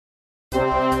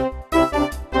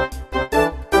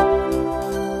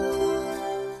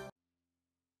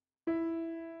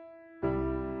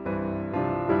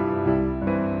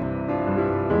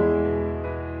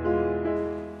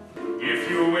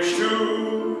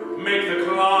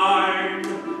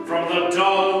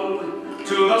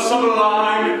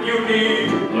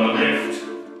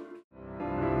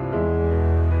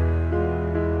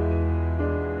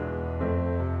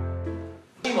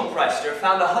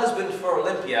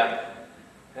figure,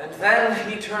 and then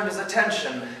he turned his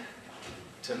attention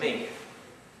to me.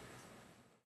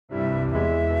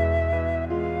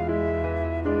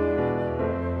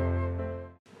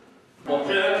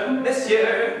 Bonjour,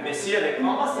 monsieur, monsieur le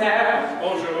commissaire.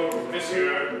 Bonjour,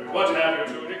 monsieur. What have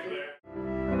you to declare?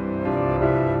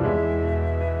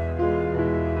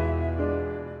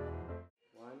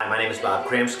 Hi, my name is Bob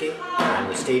Kramsky. I'm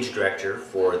the stage director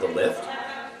for The Lift.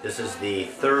 This is the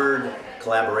third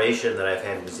collaboration that I've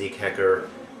had with Zeke Hecker,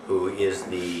 who is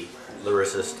the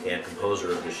lyricist and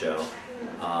composer of the show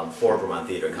for Vermont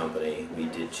Theater Company. We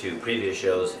did 2 previous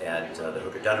shows at the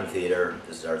Hooker Dunham Theater.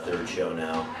 This is our 3rd show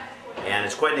now. And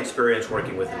it's quite an experience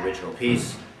working with the original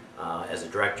piece. As a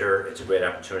director, it's a great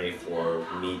opportunity for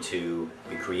me to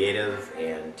be creative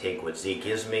and take what Zeke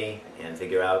gives me and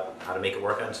figure out how to make it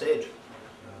work on stage.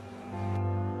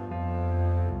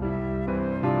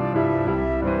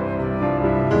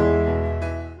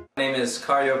 My name is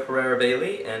Cario Pereira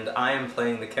Bailey, and I am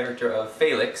playing the character of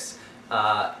Felix.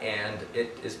 And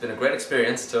it has been a great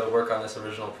experience to work on this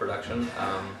original production,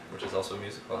 which is also a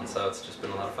musical, and so it's just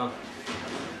been a lot of fun.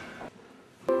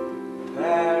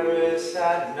 Paris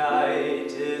at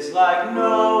night is like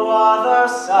no other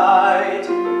sight.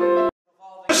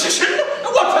 Position?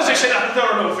 What position? There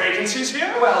are no vacancies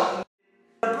here. Well,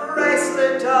 a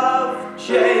bracelet of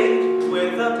jade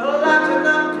with a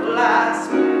platinum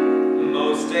clasp,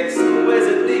 most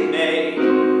exquisitely made,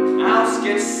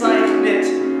 ausgezeichnet,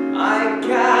 I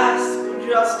gasp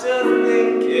just to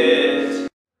think it.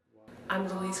 I'm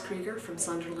Louise Krieger from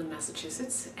Sunderland,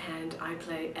 Massachusetts, and I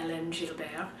play Hélène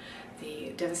Gilbert,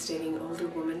 the devastating older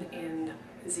woman in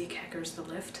Zeke Hecker's The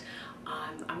Lift.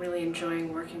 I'm really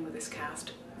enjoying working with this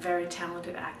cast, very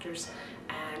talented actors,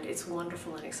 and it's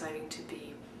wonderful and exciting to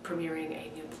be premiering a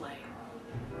new play.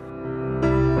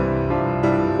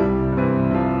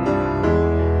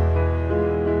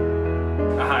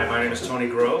 Hi, my name is Tony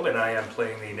Grove, and I am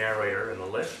playing the narrator in The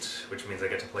Lift, which means I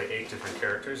get to play 8 different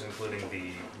characters, including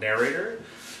the narrator,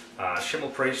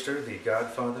 Schimmelpriester, the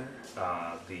godfather,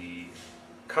 the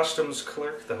customs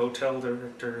clerk, the hotel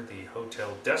director, the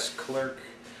hotel desk clerk,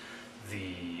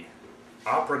 the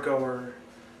opera goer,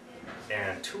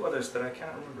 and 2 others that I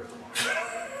can't remember.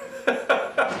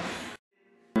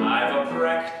 I've a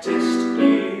practiced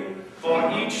ear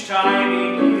for each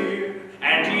tiny ear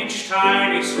and each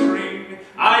tiny screen.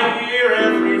 I hear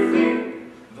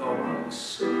everything, though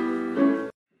once.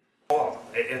 Oh,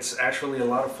 it's actually a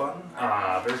lot of fun,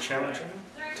 very challenging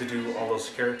to do all those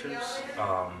characters.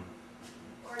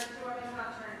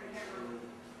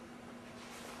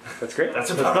 That's great.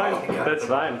 That's fine. That's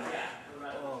fine.